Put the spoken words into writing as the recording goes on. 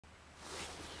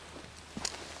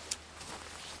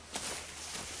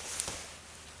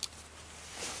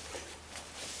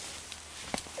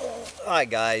Hi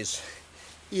guys,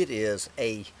 it is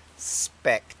a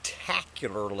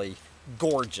spectacularly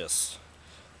gorgeous,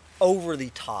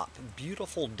 over-the-top,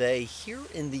 beautiful day here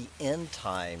in the end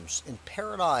times, in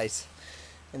paradise,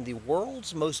 in the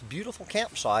world's most beautiful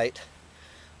campsite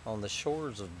on the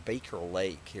shores of Baker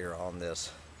Lake here on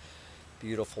this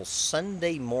beautiful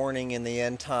Sunday morning in the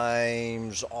end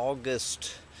times,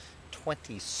 August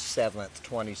 27th,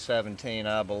 2017,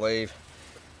 I believe.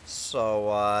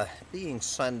 So, being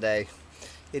Sunday,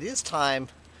 it is time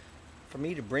for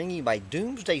me to bring you my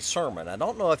Doomsday Sermon. I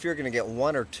don't know if you're going to get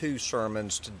one or two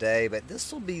sermons today, but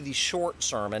this will be the short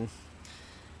sermon.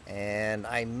 And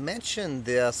I mentioned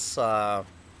this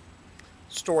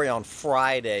story on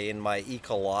Friday in my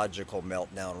Ecological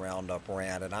Meltdown Roundup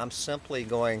rant, and I'm simply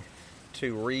going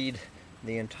to read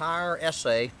the entire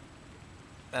essay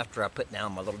after I put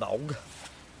down my little dog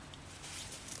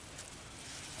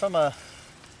from a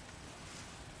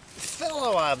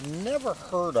fellow I've never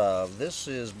heard of. This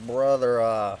is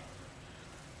brother,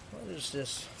 what is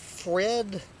this?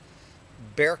 Fred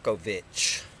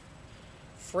Bercovitch.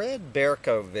 Fred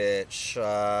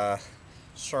Bercovitch,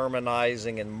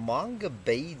 sermonizing in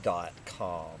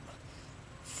mangabay.com.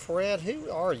 Fred,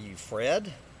 who are you,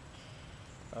 Fred?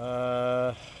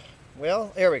 Well,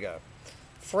 there we go.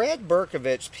 Fred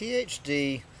Bercovitch,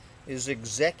 PhD, is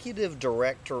Executive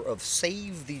Director of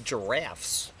Save the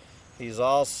Giraffes. He's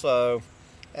also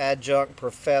Adjunct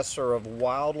Professor of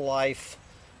Wildlife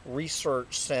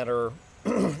Research Center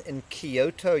in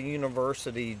Kyoto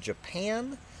University,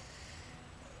 Japan,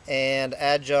 and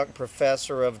Adjunct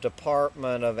Professor of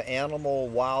Department of Animal,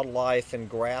 Wildlife, and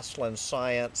Grassland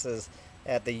Sciences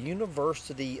at the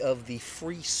University of the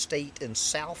Free State in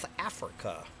South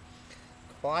Africa.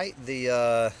 Quite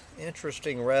the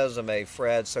interesting resume,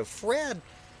 Fred. So Fred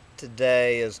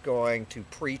today is going to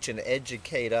preach and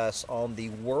educate us on the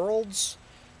world's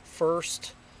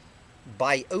first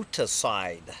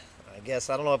biotacide. I guess,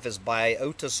 I don't know if it's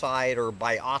biotacide or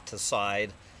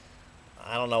biotacide.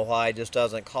 I don't know why he just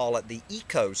doesn't call it the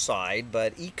ecocide,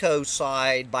 but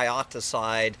ecocide,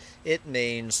 biotacide, it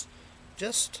means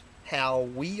just how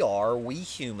we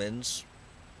humans,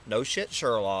 no shit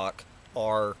Sherlock,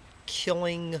 are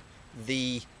killing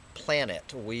the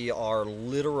planet. We are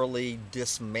literally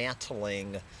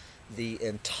dismantling the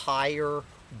entire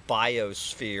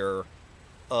biosphere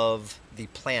of the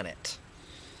planet.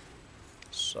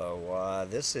 So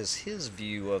this is his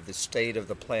view of the state of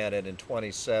the planet in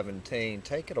 2017.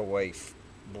 Take it away,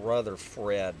 Brother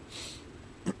Fred.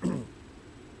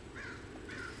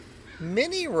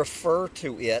 Many refer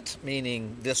to it,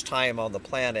 meaning this time on the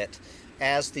planet,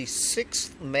 as the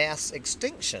sixth mass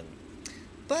extinction.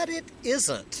 But it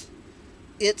isn't.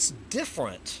 It's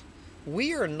different.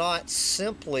 We are not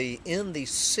simply in the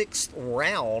sixth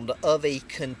round of a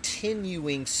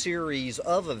continuing series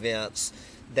of events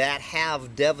that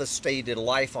have devastated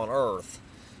life on Earth.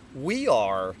 We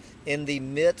are in the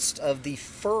midst of the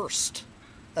first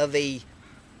of a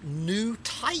new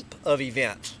type of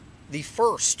event. The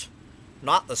first,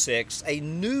 not the sixth, a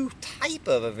new type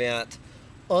of event,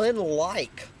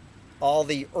 unlike all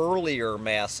the earlier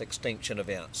mass extinction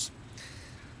events.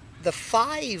 The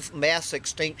 5 mass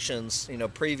extinctions,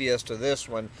 previous to this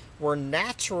one, were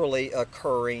naturally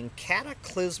occurring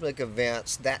cataclysmic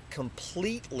events that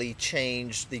completely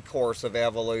changed the course of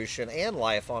evolution and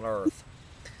life on Earth.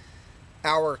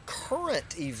 Our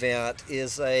current event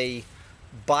is a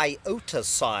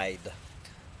biotacide,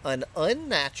 an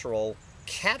unnatural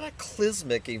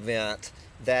cataclysmic event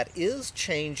that is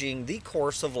changing the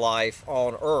course of life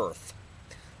on Earth.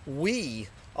 We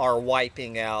are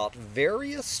wiping out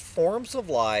various forms of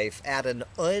life at an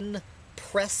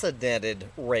unprecedented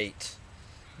rate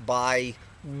by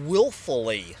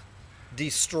willfully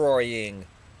destroying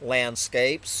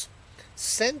landscapes,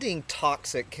 sending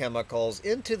toxic chemicals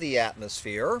into the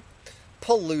atmosphere,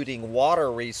 polluting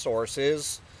water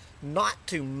resources, not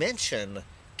to mention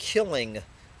killing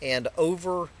and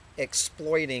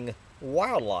over-exploiting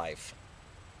wildlife.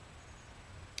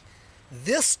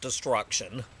 This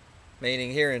destruction,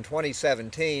 meaning here in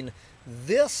 2017,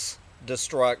 this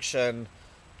destruction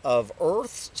of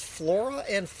Earth's flora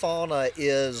and fauna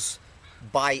is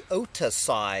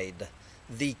biotacide,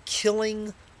 the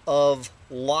killing of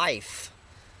life,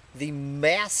 the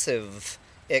massive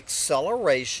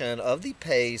acceleration of the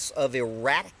pace of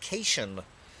eradication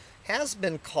has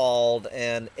been called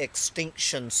an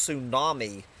extinction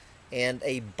tsunami and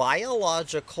a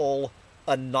biological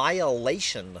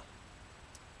annihilation.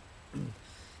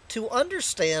 To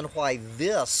understand why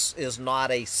this is not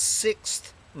a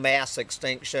sixth mass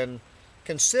extinction,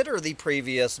 consider the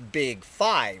previous big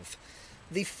 5.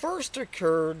 The first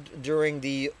occurred during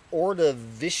the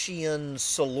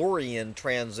Ordovician-Silurian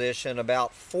transition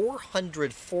about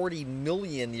 440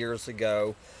 million years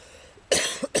ago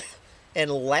and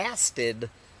lasted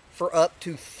for up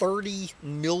to 30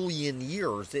 million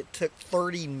years. It took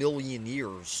 30 million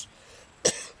years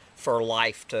for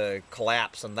life to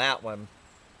collapse in that one.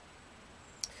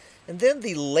 And then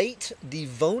the late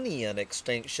Devonian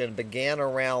extinction began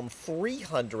around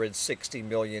 360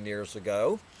 million years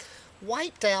ago,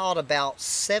 wiped out about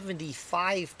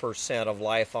 75% of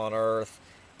life on Earth,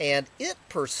 and it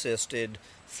persisted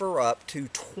for up to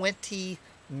 20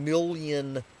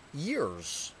 million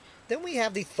years. Then we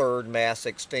have the third mass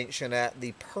extinction at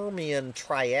the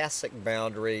Permian-Triassic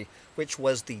boundary, which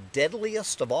was the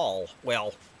deadliest of all.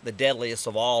 Well, the deadliest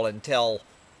of all until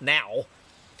now.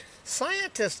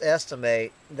 Scientists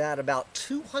estimate that about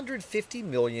 250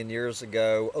 million years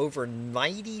ago, over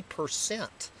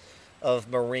 90%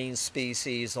 of marine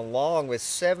species, along with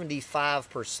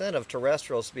 75% of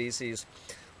terrestrial species,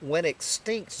 went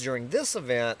extinct during this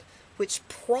event, which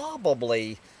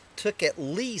probably took at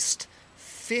least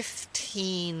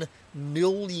 15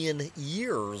 million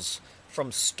years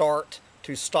from start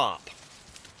to stop.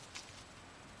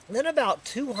 Then about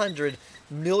 200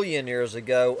 million years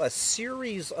ago, a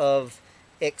series of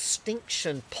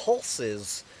extinction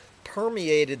pulses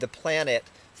permeated the planet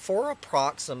for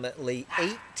approximately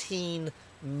 18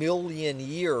 million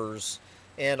years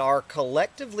and are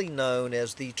collectively known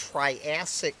as the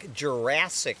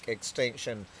Triassic-Jurassic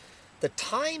extinction. The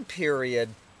time period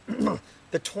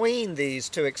between these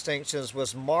two extinctions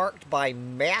was marked by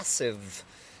massive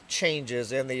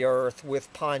changes in the Earth,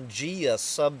 with Pangaea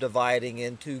subdividing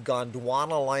into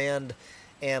Gondwanaland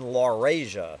and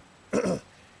Laurasia.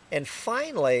 And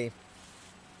finally,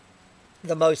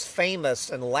 the most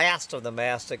famous and last of the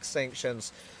mass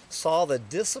extinctions saw the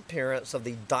disappearance of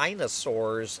the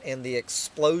dinosaurs and the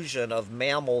explosion of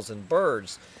mammals and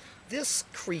birds. This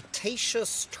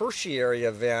Cretaceous Tertiary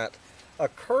event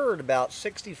occurred about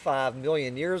 65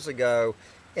 million years ago,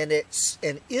 and it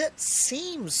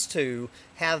seems to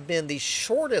have been the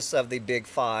shortest of the Big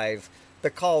Five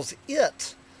because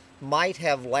it might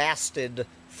have lasted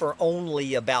for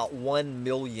only about 1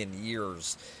 million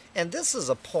years. And this is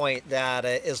a point that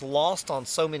is lost on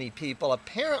so many people.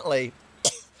 Apparently,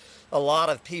 a lot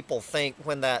of people think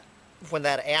when that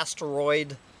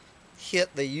asteroid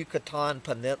hit the Yucatan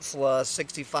Peninsula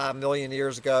 65 million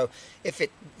years ago,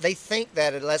 they think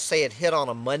that let's say it hit on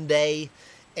a Monday,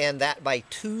 and that by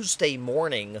Tuesday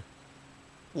morning,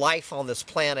 life on this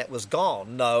planet was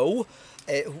gone. No,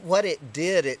 what it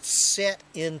did, it set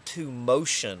into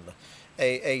motion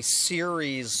a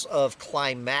series of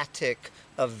climatic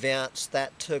events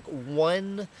that took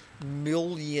 1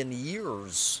 million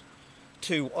years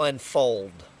to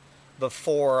unfold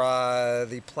before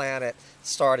the planet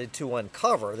started to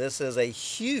uncover. This is a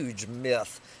huge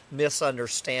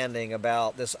misunderstanding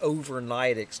about this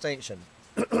overnight extinction.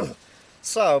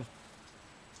 So,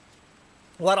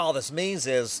 what all this means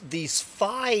is these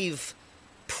 5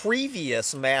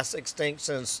 previous mass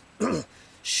extinctions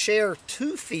share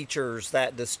 2 features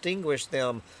that distinguish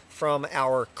them from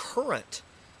our current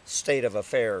state of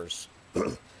affairs.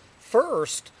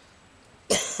 First,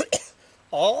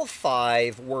 all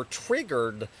 5 were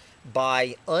triggered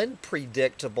by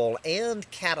unpredictable and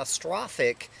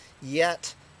catastrophic,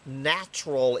 yet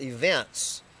natural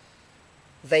events.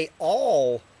 They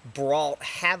all brought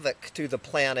havoc to the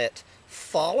planet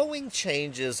following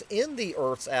changes in the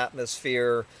Earth's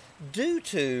atmosphere due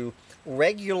to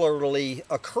regularly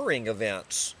occurring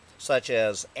events, such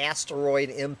as asteroid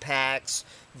impacts,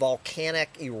 volcanic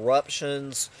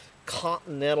eruptions,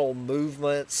 continental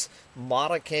movements,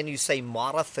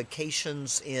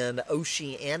 modifications in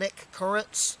oceanic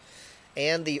currents,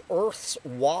 and the Earth's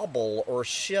wobble or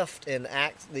shift in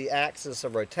the axis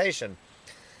of rotation.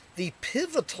 The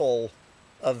pivotal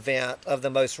event of the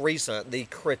most recent, the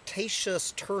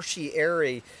Cretaceous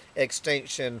Tertiary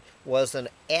extinction, was an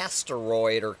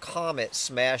asteroid or comet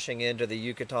smashing into the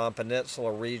Yucatan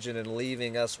Peninsula region and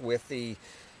leaving us with the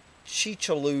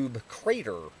Chicxulub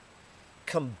crater.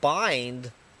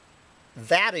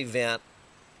 That event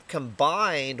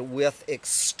combined with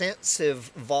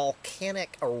extensive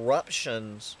volcanic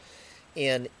eruptions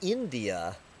in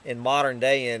India, in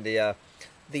modern-day India,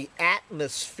 the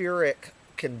atmospheric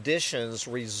conditions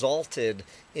resulted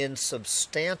in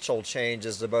substantial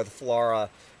changes to both flora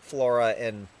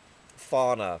and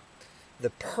fauna.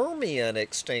 The Permian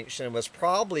extinction was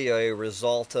probably a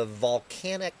result of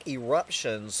volcanic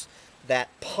eruptions that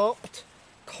pumped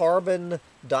carbon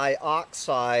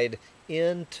dioxide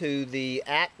into the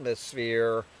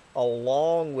atmosphere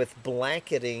along with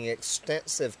blanketing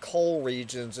extensive coal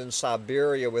regions in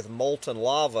Siberia with molten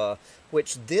lava,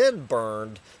 which then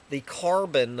burned the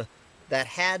carbon that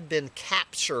had been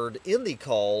captured in the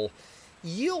coal,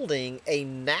 yielding a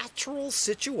natural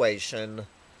situation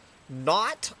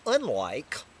not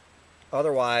unlike,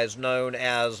 otherwise known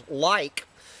as like,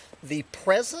 the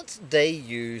present-day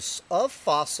use of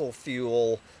fossil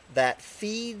fuel that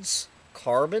feeds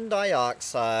carbon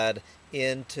dioxide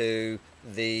into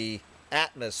the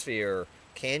atmosphere.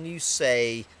 Can you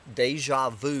say deja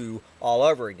vu all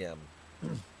over again?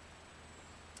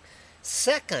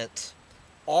 Second,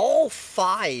 all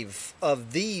 5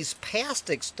 of these past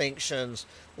extinctions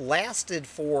lasted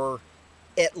for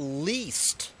at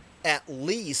least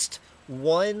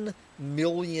 1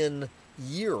 million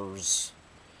years.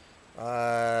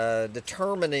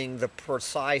 Determining the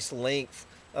precise length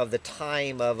of the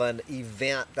time of an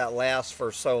event that lasts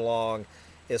for so long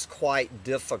is quite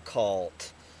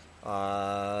difficult.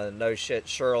 No shit,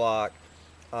 Sherlock.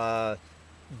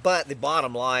 But the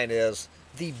bottom line is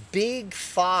the big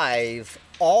 5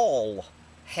 all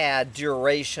had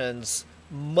durations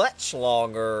much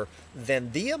longer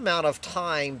than the amount of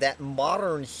time that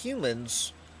modern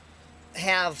humans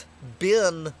have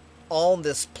been on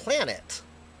this planet.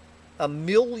 1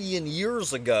 million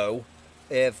years ago,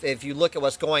 if you look at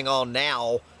what's going on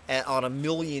now on a 1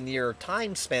 million year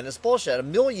time span, it's bullshit.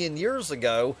 1 million years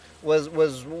ago was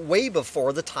way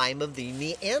before the time of the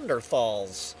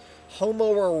Neanderthals.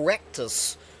 Homo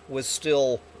erectus was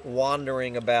still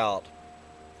wandering about.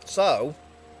 So,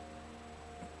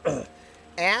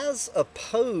 as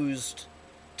opposed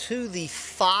to the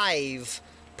 5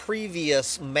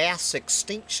 previous mass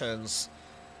extinctions,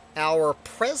 our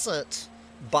present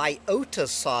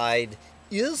Biotacide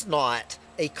is not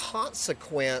a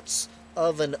consequence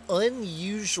of an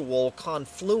unusual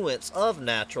confluence of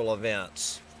natural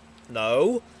events.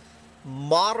 No,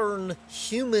 modern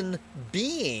human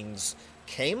beings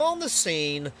came on the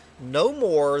scene no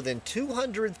more than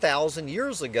 200,000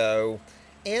 years ago,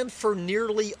 and for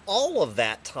nearly all of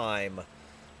that time,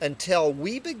 until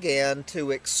we began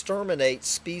to exterminate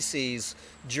species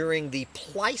during the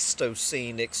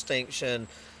Pleistocene extinction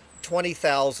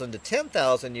 20,000 to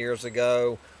 10,000 years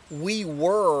ago, we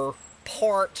were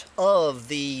part of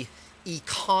the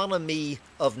economy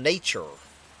of nature.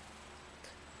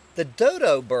 The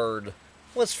dodo bird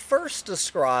was first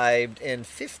described in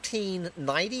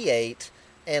 1598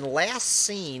 and last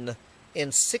seen in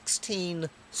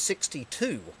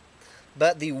 1662,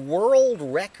 but the world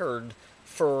record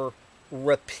for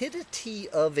rapidity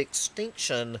of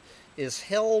extinction is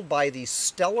held by the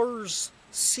Steller's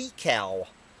sea cow.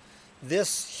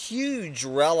 This huge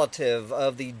relative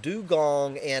of the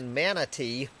dugong and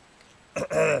manatee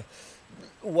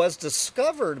was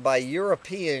discovered by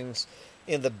Europeans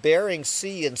in the Bering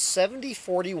Sea in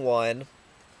 1741,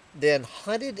 then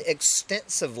hunted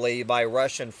extensively by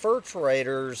Russian fur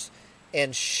traders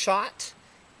and shot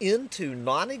into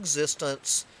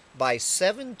non-existence by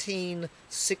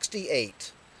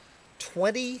 1768.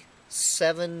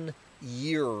 27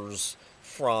 years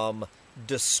from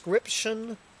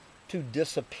description to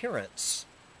disappearance.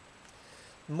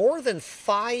 More than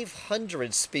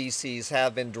 500 species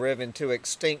have been driven to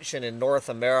extinction in North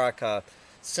America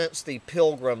since the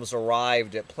Pilgrims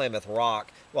arrived at Plymouth Rock.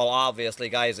 Well, obviously,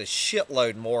 guys, a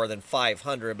shitload more than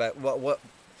 500, but what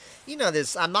you know,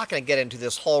 this, I'm not going to get into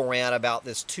this whole rant about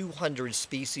this 200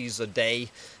 species a day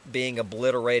being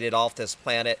obliterated off this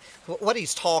planet. What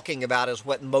he's talking about is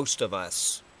what most of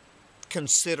us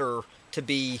consider to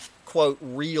be, quote,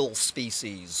 real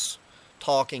species,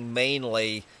 talking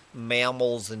mainly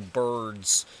mammals and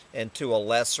birds, and to a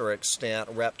lesser extent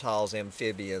reptiles,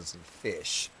 amphibians, and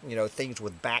fish. You know, things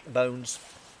with backbones.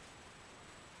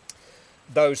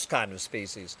 Those kind of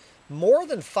species. More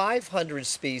than 500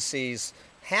 species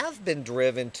have been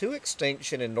driven to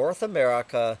extinction in North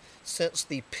America since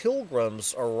the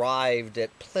Pilgrims arrived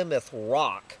at Plymouth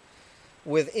Rock.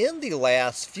 Within the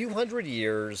last few hundred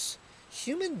years,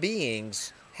 human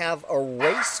beings have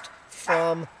erased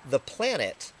from the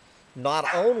planet not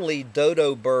only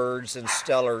dodo birds and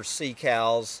stellar sea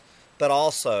cows, but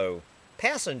also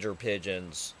passenger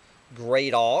pigeons,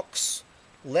 great auks,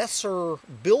 lesser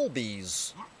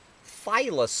bilbies,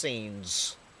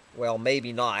 thylacines, well,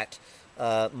 maybe not,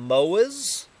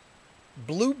 moas,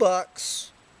 blue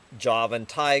bucks, Javan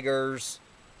tigers,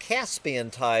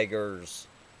 Caspian tigers,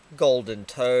 golden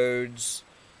toads,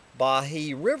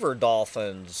 Bahi river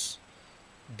dolphins,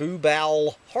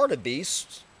 boobowl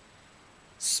hartebeests,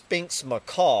 Sphinx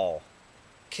macaw,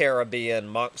 Caribbean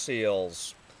monk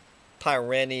seals,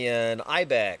 Pyrenean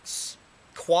ibex,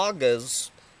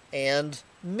 quaggas, and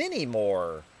many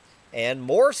more. And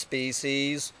more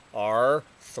species are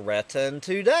threatened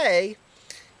today.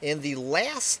 In the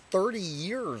last 30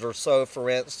 years or so, for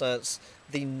instance,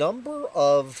 the number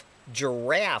of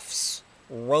giraffes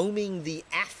roaming the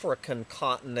African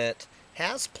continent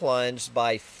has plunged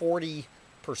by 40%.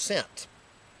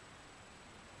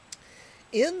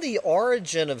 In The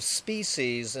Origin of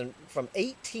Species, from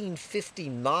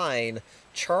 1859,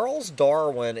 Charles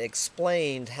Darwin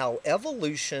explained how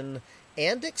evolution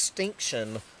and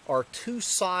extinction are two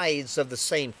sides of the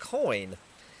same coin.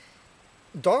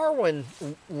 Darwin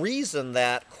reasoned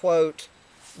that, quote,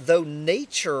 though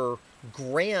nature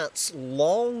grants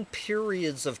long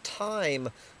periods of time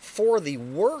for the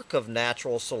work of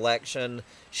natural selection,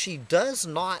 she does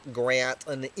not grant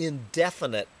an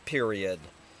indefinite period.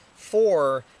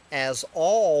 For, as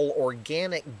all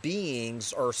organic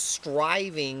beings are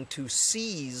striving to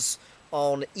seize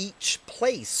on each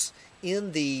place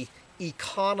in the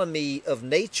economy of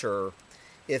nature,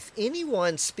 if any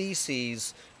one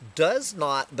species does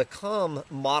not become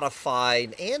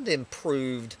modified and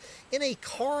improved in a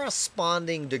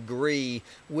corresponding degree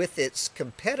with its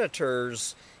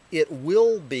competitors, it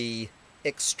will be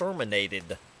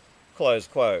exterminated. Close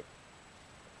quote.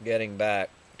 Getting back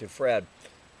to Fred.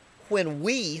 When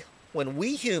we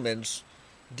humans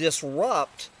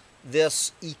disrupt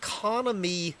this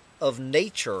economy of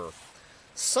nature,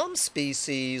 some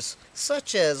species,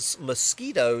 such as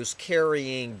mosquitoes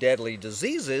carrying deadly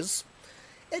diseases,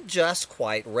 adjust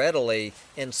quite readily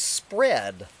and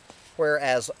spread,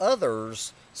 whereas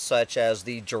others, such as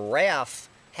the giraffe,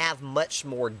 have much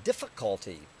more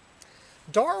difficulty.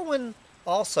 Darwin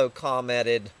also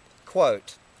commented,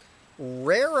 quote,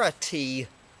 rarity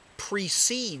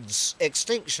precedes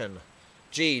extinction.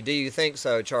 Gee, do you think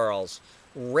so, Charles?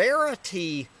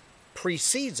 Rarity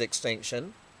precedes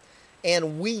extinction,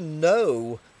 and we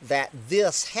know that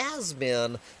this has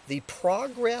been the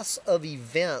progress of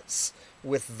events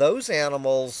with those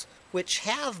animals which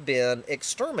have been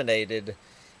exterminated,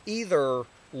 either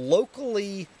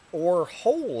locally or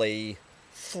wholly,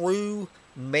 through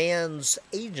man's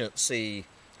agency,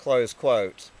 close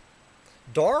quote.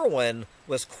 Darwin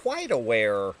was quite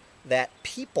aware that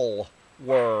people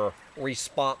were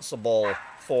responsible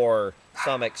for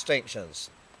some extinctions.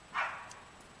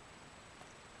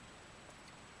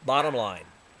 Bottom line.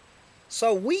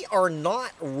 So we are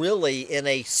not really in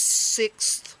a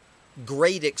sixth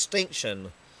great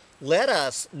extinction. Let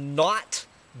us not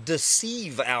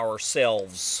deceive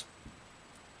ourselves.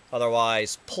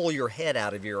 Otherwise, pull your head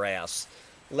out of your ass.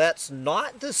 Let's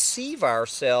not deceive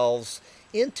ourselves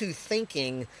into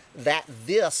thinking that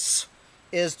this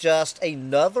is just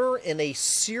another in a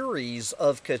series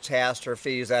of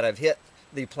catastrophes that have hit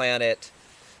the planet.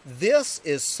 This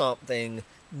is something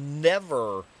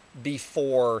never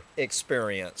before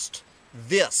experienced.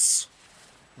 This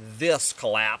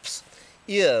collapse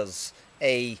is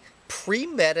a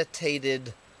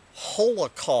premeditated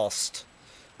Holocaust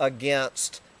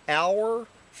against our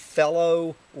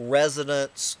fellow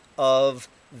residents of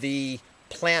the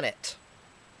planet.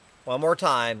 One more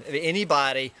time, if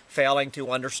anybody failing to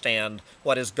understand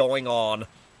what is going on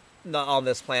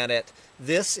this planet,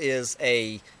 this is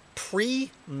a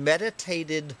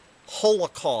premeditated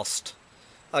Holocaust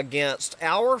against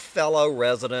our fellow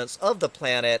residents of the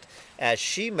planet as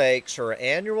she makes her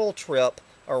annual trip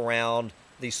around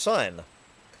the sun.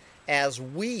 As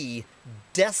we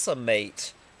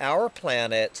decimate our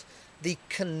planet, the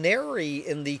canary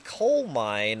in the coal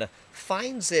mine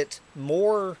finds it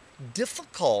more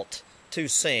difficult to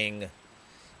sing.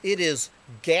 It is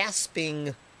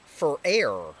gasping for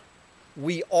air.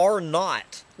 We are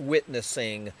not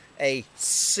witnessing a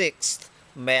sixth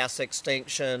mass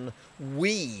extinction.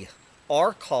 We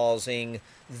are causing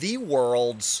the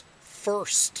world's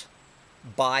first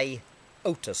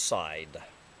biotacide.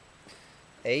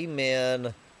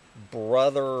 Amen,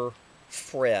 Brother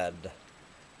Fred.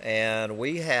 And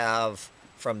we have,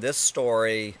 from this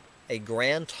story, a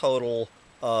grand total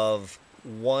of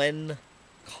one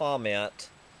comment.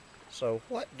 So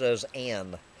what does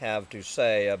Anne have to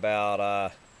say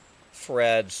about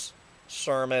Fred's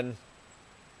sermon?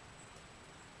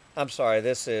 I'm sorry,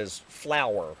 this is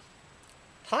Flower.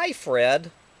 Hi,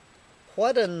 Fred.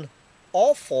 What an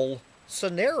awful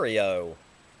scenario.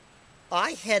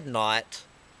 I had not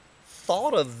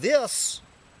thought of this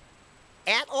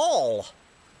at all.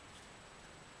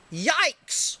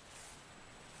 Yikes!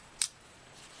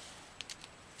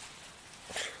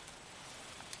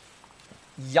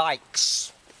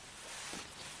 Yikes.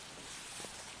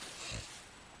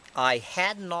 I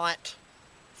had not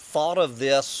thought of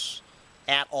this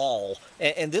at all.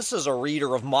 And this is a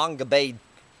reader of Manga Bay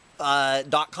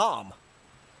 .com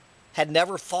had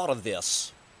never thought of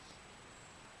this,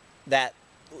 that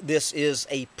this is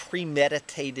a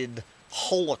premeditated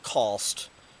Holocaust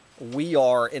we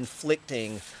are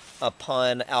inflicting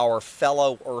upon our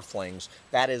fellow earthlings.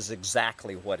 That is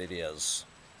exactly what it is.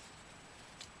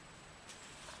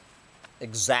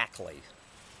 Exactly.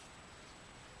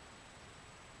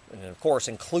 And of course,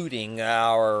 including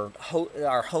our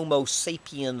Homo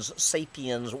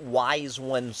sapiens wise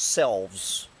one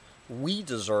selves. We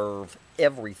deserve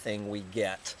everything we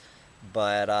get.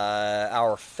 But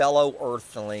our fellow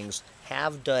earthlings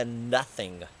have done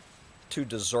nothing to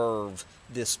deserve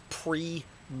this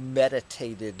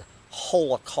premeditated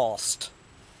Holocaust.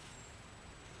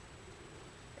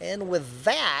 And with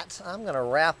that, I'm going to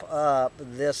wrap up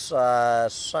this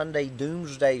Sunday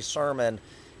Doomsday Sermon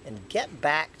and get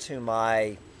back to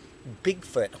my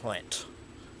Bigfoot hunt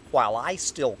while I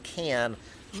still can.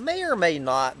 May or may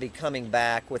not be coming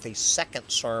back with a second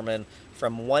sermon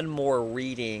from one more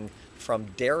reading from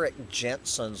Derek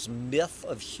Jensen's Myth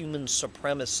of Human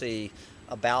Supremacy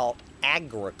about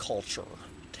agriculture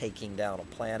taking down a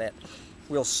planet.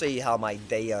 We'll see how my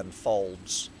day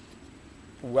unfolds.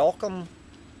 Welcome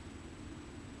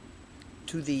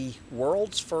to the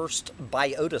world's first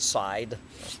Biotacide.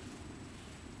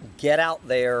 Get out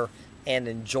there and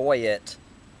enjoy it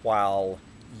while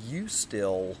you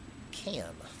still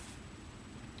can.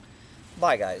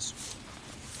 Bye, guys.